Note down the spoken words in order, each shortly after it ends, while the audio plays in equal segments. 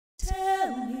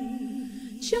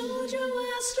JoJo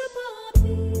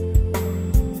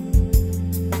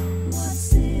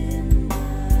what's in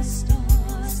the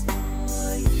stars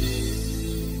for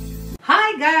you?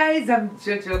 Hi guys, I'm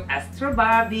JoJo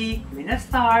Astrology, Queen of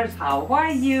Stars. How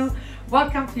are you?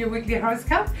 Welcome to your weekly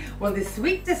horoscope. Well, this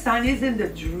week the sun is in the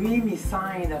dreamy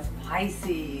sign of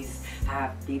Pisces.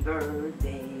 Happy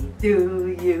birthday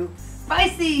to you.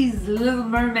 Pisces, little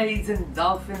mermaids and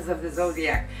dolphins of the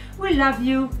zodiac. We love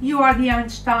you. You are the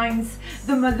Einsteins,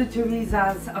 the Mother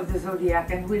Teresas of the zodiac,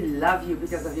 and we love you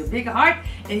because of your big heart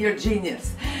and your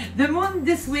genius. The moon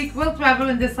this week will travel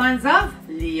in the signs of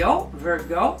Leo,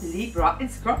 Virgo, Libra, and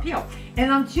Scorpio.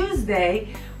 And on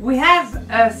Tuesday, we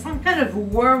have some kind of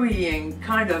worrying,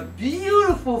 kind of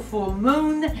beautiful full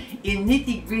moon in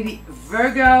nitty-gritty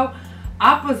Virgo,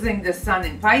 opposing the sun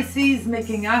in Pisces,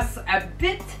 making us a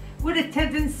bit with a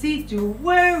tendency to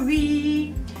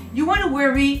worry. You want to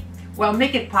worry? Well,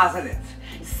 make it positive.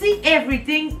 See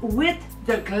everything with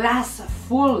the glass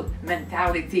full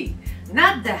mentality,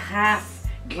 not the half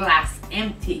glass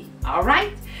empty, all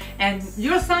right? And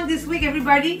your song this week,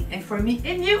 everybody, and for me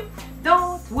and you,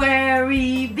 don't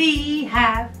worry, be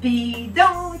happy.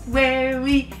 Don't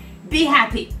worry, be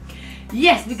happy.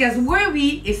 Yes, because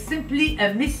worry is simply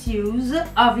a misuse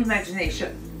of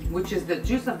imagination, which is the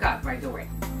juice of God, by the way.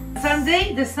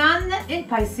 Sunday, the sun in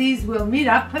Pisces will meet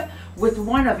up with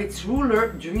one of its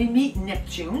ruler, dreamy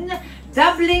Neptune,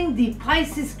 doubling the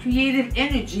Pisces creative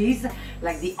energies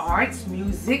like the arts,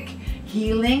 music,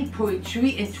 healing,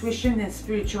 poetry, intuition, and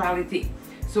spirituality.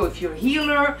 So if you're a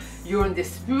healer, you're in the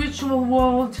spiritual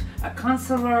world, a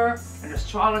counselor, an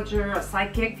astrologer, a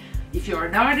psychic. If you're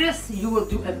an artist, you will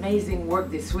do amazing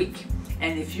work this week.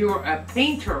 And if you're a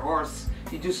painter or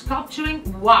you do sculpturing,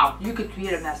 wow, you could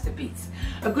create a masterpiece.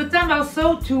 A good time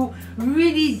also to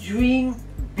really dream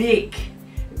big,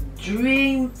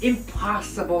 dream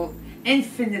impossible,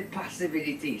 infinite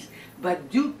possibilities. But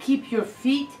do keep your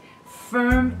feet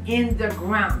firm in the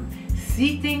ground.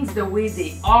 See things the way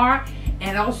they are.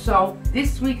 And also,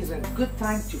 this week is a good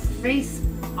time to face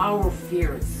our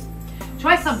fears.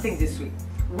 Try something this week.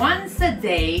 Once a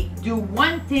day, do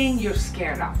one thing you're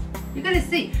scared of. You're gonna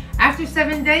see, after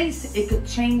 7 days, it could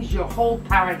change your whole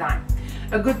paradigm.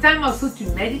 A good time also to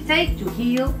meditate, to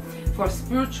heal, for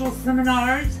spiritual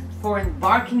seminars, for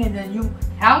embarking in a new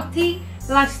healthy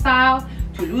lifestyle,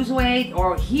 to lose weight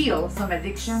or heal some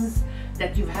addictions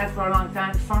that you've had for a long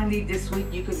time. Finally, this week,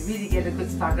 you could really get a good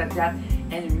start at that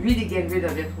and really get rid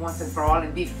of it once and for all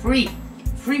and be free.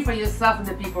 Free for yourself and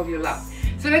the people you love.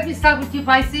 So let me start with you,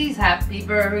 Pisces. Happy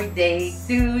birthday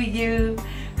to you.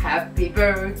 Happy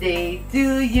birthday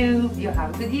to you. You'll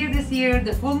have a good year this year.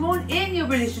 The full moon in your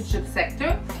relationship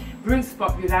sector brings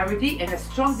popularity and a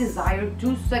strong desire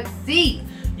to succeed.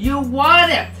 You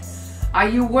want it. Are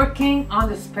you working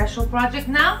on a special project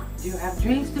now? Do you have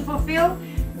dreams to fulfill?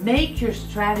 Make your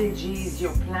strategies,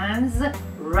 your plans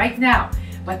right now.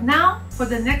 But now, for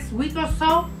the next week or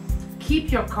so,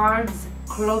 keep your cards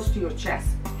close to your chest.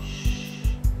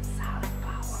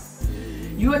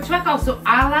 You attract also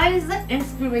allies,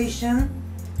 inspiration,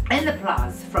 and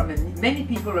applause from many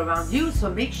people around you,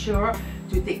 so make sure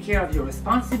to take care of your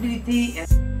responsibility and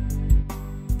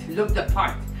look the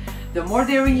part. The more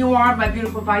daring you are, my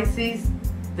beautiful Pisces,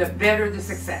 the better the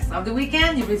success. On the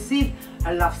weekend, you receive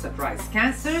a love surprise.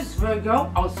 Cancers,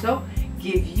 Virgo also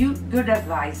give you good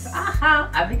advice.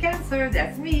 Aha, I'm a Cancer,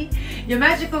 that's me. Your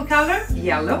magical color,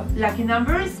 yellow. Lucky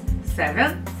numbers,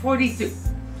 7, 42.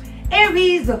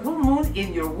 Aries, the full moon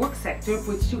in your work sector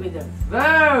puts you in a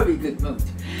very good mood.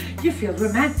 You feel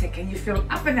romantic and you feel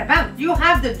up and about. You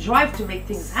have the drive to make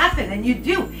things happen, and you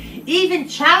do. Even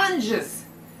challenges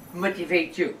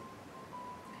motivate you.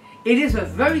 It is a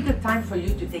very good time for you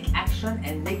to take action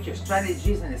and make your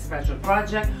strategies in a special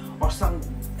project or some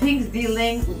things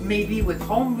dealing maybe with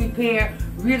home repair,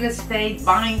 real estate,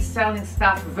 buying, selling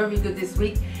stuff. Very good this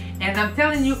week. And I'm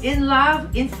telling you, in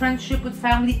love, in friendship with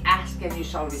family, ask and you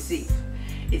shall receive.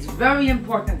 It's very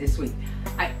important this week.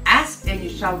 I ask and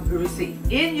you shall receive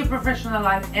in your professional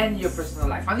life and your personal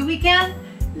life. On the weekend,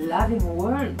 loving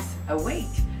words await.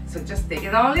 So just take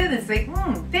it all in and say,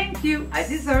 thank you, I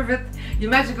deserve it.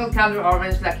 Your magical color,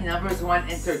 orange. Lucky numbers 1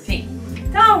 and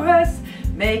 13. Taurus,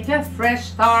 make a fresh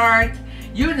start.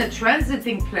 You're in a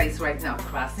transiting place right now,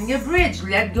 crossing a bridge.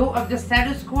 Let go of the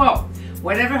status quo.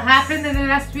 Whatever happened in the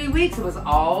last 3 weeks, it was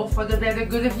all for the better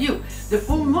good of you. The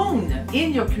full moon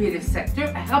in your creative sector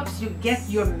helps you get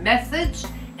your message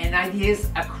and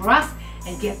ideas across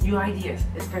and get new ideas,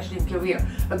 especially in career.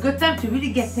 A good time to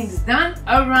really get things done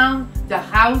around the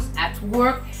house, at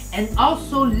work, and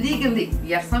also legally.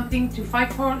 You have something to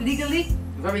fight for legally?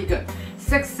 Very good.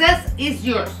 Success is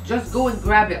yours. Just go and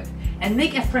grab it and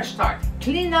make a fresh start.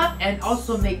 Clean up and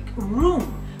also make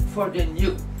room for the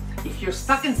new. If you're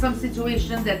stuck in some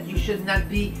situation that you should not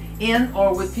be in,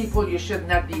 or with people you should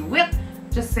not be with,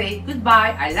 just say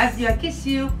goodbye, I love you, I kiss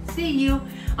you, see you.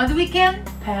 On the weekend,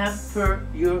 pamper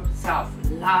yourself,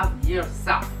 love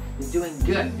yourself. You're doing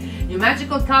good. Your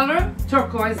magical color,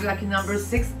 turquoise, lucky number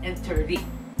 6 and 30.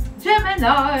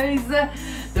 Geminis,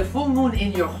 the full moon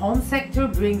in your home sector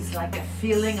brings like a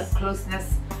feeling of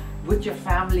closeness with your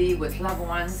family, with loved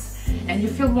ones, and you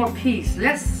feel more peace,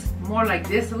 more like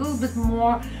this, a little bit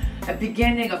more a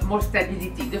beginning of more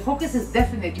stability. The focus is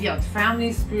definitely on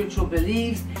family, spiritual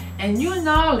beliefs, and new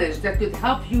knowledge that could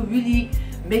help you really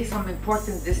make some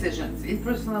important decisions in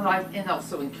personal life and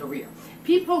also in career.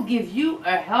 People give you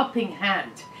a helping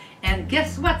hand, and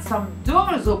guess what? Some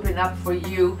doors open up for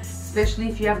you, especially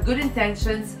if you have good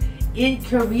intentions in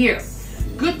career.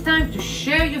 Good time to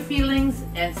share your feelings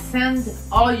and send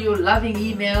all your loving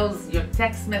emails, your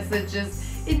text messages.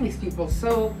 It makes people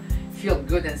so feel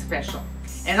good and special.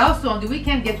 And also on the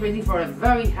weekend, get ready for a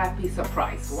very happy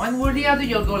surprise. One or the other,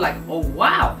 you'll go like, oh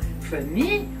wow, for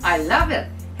me, I love it.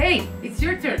 Hey, it's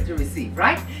your turn to receive,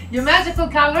 right? Your magical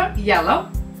color, yellow.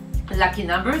 Lucky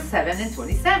number 7 and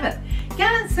 27.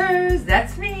 Cancers,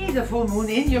 that's me. The full moon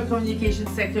in your communication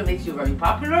sector makes you very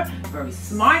popular, very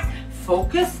smart,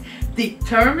 focused,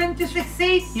 determined to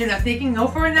succeed. You're not taking no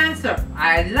for an answer.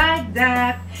 I like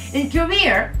that. In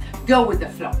career, go with the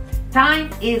flow.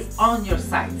 Time is on your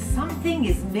side. Something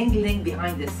is mingling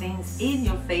behind the scenes in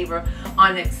your favor.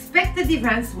 Unexpected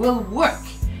events will work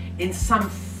in some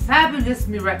fabulous,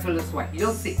 miraculous way.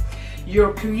 You'll see.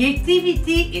 Your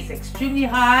creativity is extremely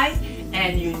high,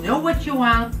 and you know what you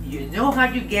want, you know how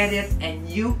to get it, and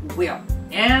you will.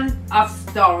 End of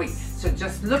story. So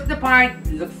just look the part,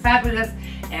 look fabulous,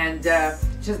 and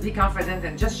just be confident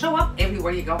and just show up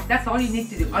everywhere you go. That's all you need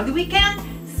to do. On the weekend,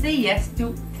 say yes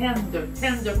to tender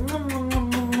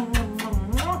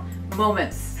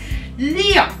moments.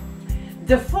 Leo,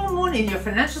 the full moon in your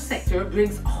financial sector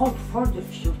brings hope for the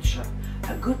future.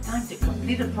 A good time to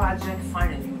complete a project,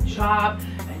 find a new job,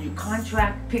 a new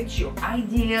contract, pitch your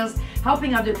ideas.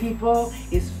 Helping other people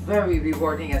is very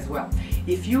rewarding as well.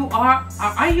 If you are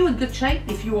you in good shape?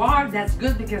 If you are, that's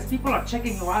good, because people are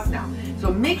checking you out now.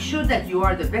 So make sure that you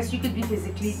are the best you could be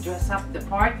physically, dress up the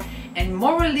part, and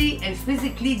morally and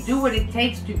physically do what it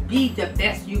takes to be the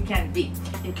best you can be.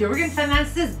 In career and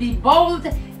finances, be bold,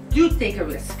 do take a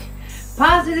risk.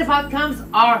 Positive outcomes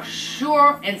are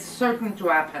sure and certain to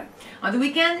happen. On the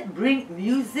weekend, bring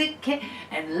music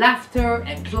and laughter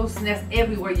and closeness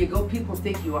everywhere you go. People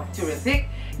think you are terrific.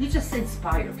 You just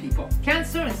inspire people.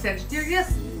 Cancer and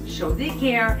Sagittarius, show they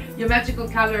care. Your magical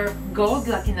color, gold,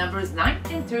 lucky numbers 9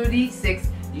 and 36.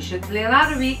 You should play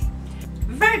lottery.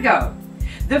 Virgo,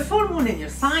 the full moon in your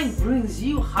sign brings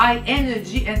you high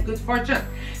energy and good fortune.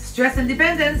 Stress and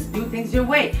dependence, do things your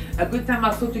way. A good time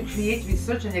also to create,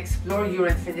 research, and explore your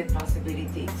infinite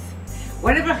possibilities.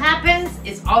 Whatever happens,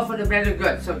 it's all for the better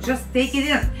good, so just take it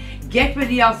in. Get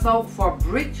ready also for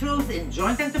breakthroughs in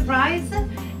joint enterprise.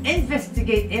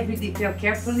 Investigate every detail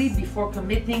carefully before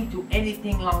committing to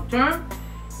anything long-term.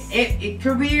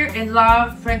 Career, in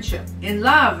love, friendship. In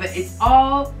love, it's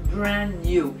all brand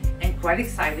new and quite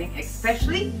exciting,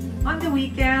 especially on the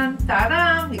weekend.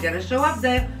 Ta-da! We gotta show up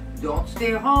there. Don't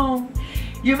stay home.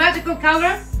 Your magical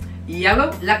color,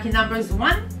 yellow, lucky numbers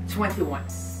 1, 21.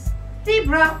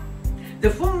 Libra,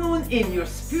 the full moon in your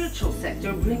spiritual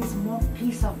sector brings more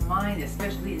peace of mind,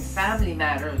 especially in family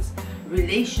matters,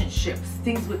 relationships,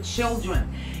 things with children.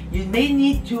 You may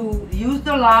need to use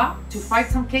the law to fight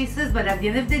some cases, but at the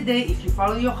end of the day, if you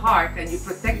follow your heart and you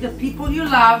protect the people you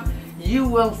love, you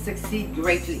will succeed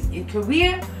greatly. In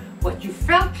career, what you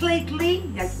felt lately,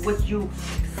 what you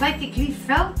psychically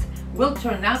felt, will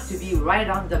turn out to be right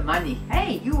on the money.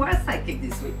 Hey, you are psychic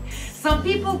this week. Some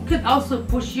people could also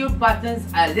push your buttons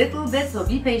a little bit, so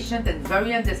be patient and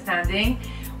very understanding.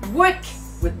 Work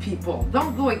with people,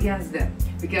 don't go against them,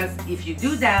 because if you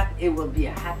do that, it will be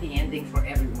a happy ending for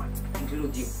everyone,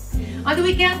 include you. On the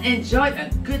weekend, enjoy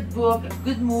a good book, a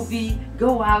good movie,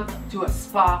 go out to a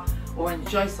spa, or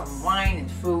enjoy some wine and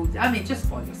food. I mean, just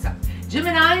for yourself.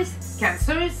 Geminis,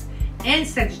 Cancers, and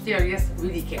Sagittarius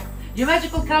really care. Your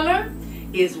magical color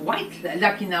is white,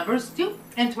 lucky numbers 2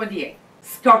 and 28.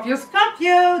 Scorpio,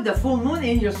 the full moon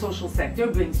in your social sector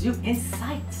brings you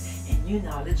insight and new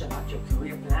knowledge about your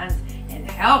career plans and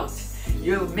health.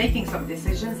 You're making some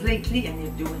decisions lately and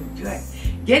you're doing good.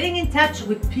 Getting in touch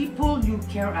with people you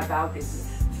care about is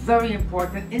very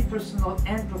important in personal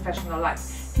and professional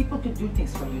life. People could do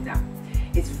things for you now.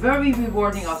 It's very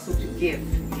rewarding also to give.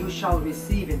 You shall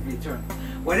receive in return.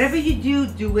 Whatever you do,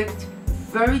 do it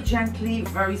very gently,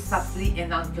 very softly,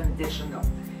 and unconditional.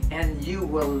 And you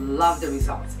will love the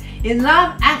results. In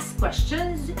love, ask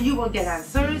questions, you will get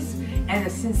answers, and a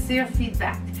sincere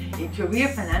feedback. In career,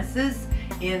 finances,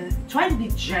 try to be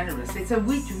generous. It's a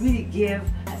way to really give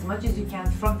as much as you can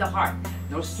from the heart.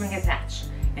 No string attached.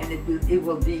 And it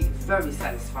will be very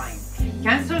satisfying.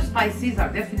 Cancer, Pisces are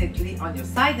definitely on your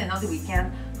side, and on the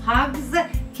weekend, hugs,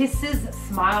 kisses,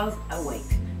 smiles await.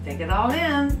 Take it all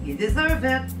in. You deserve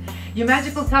it. Your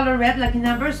magical color red, lucky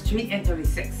numbers 3 and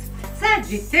 36.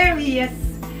 Sagittarius,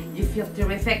 you feel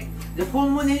terrific. The full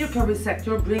moon in your career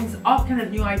sector brings all kind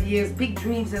of new ideas, big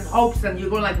dreams and hopes, and you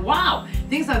go like, wow,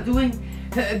 things are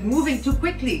moving too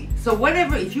quickly. So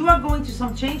whatever, if you are going to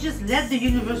some changes, let the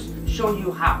universe show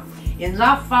you how. In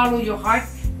love, follow your heart,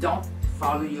 don't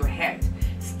follow your head.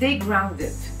 Stay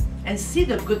grounded and see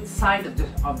the good side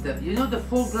of the you know, the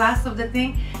full glass of the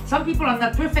thing. Some people are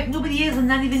not perfect, nobody is, and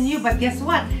not even you, but guess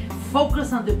what?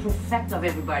 Focus on the perfect of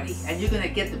everybody, and you're gonna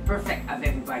get the perfect of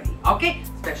everybody, okay?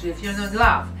 Especially if you're in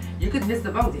love. You could miss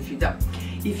the boat if you don't.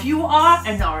 If you are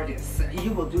an artist,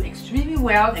 you will do extremely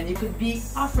well, and you could be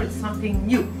offered something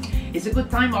new. It's a good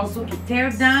time also to tear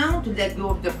down, to let go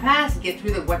of the past, get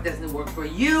rid of what doesn't work for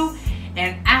you,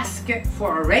 and ask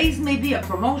for a raise, maybe a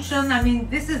promotion. I mean,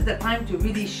 this is the time to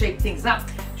really shake things up,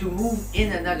 to move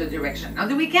in another direction. On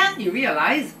the weekend, you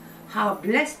realize how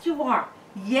blessed you are.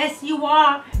 Yes, you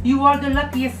are. You are the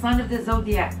luckiest sign of the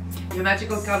zodiac. Your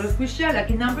magical colors, fuchsia,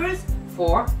 lucky numbers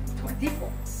 4,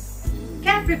 24.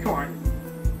 Capricorn.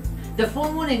 The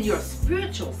full moon in your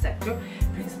spiritual sector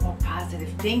brings more positive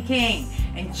thinking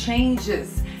and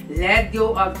changes. Let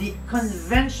go of the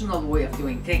conventional way of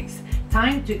doing things.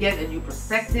 Time to get a new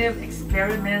perspective,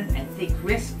 experiment, and take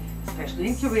risks, especially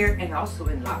in career and also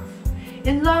in love.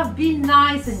 In love, be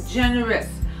nice and generous.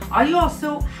 Are you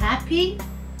also happy?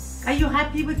 Are you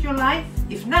happy with your life?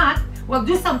 If not, well,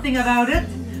 do something about it.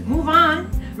 Move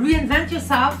on. Reinvent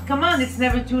yourself. Come on, it's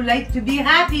never too late to be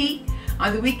happy.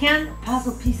 On the weekend,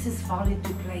 puzzle pieces fall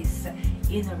into place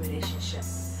in a relationship,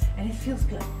 and it feels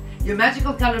good. Your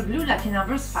magical color blue, lucky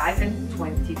numbers 5 and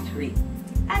 23.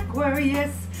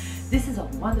 Aquarius, this is a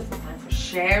wonderful time for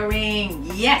sharing.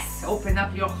 Yes, open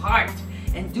up your heart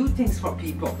and do things for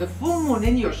people. The full moon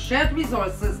in your shared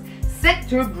resources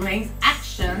sector brings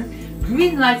action,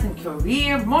 green lights in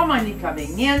career, more money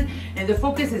coming in, and the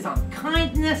focus is on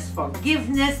kindness,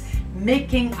 forgiveness,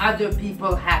 making other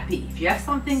people happy. If you have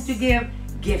something to give,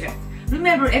 give it.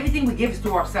 Remember, everything we give is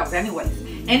to ourselves anyways,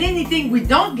 and anything we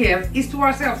don't give is to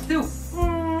ourselves too.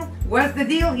 What's the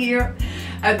deal here?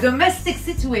 A domestic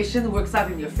situation works out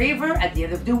in your favor at the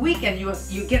end of the week, and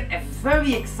you get a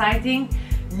very exciting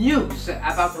news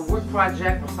about a work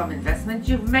project or some investment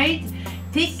you've made.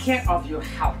 Take care of your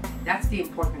health. That's the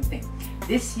important thing.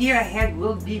 This year ahead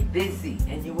will be busy,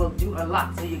 and you will do a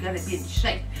lot, so you gotta be in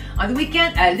shape. On the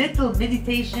weekend, a little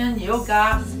meditation,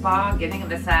 yoga, spa, getting a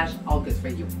massage, all good for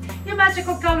you. Your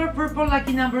magical color purple,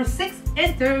 lucky number 6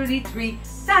 and 33.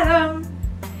 Ta-da!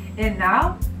 And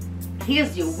now,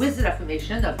 here's your wizard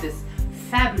affirmation of this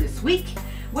fabulous week.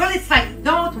 Well, it's like,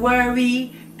 don't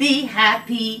worry, be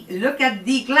happy, look at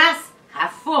the glass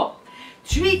half full.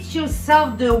 Treat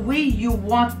yourself the way you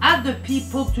want other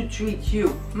people to treat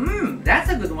you.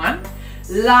 That's a good one.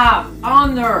 Love,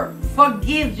 honor,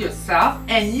 forgive yourself,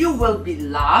 and you will be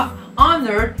loved,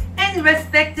 honored, and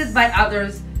respected by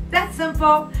others. That's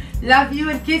simple. Love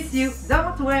you and kiss you.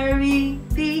 Don't worry,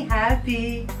 be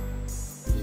happy.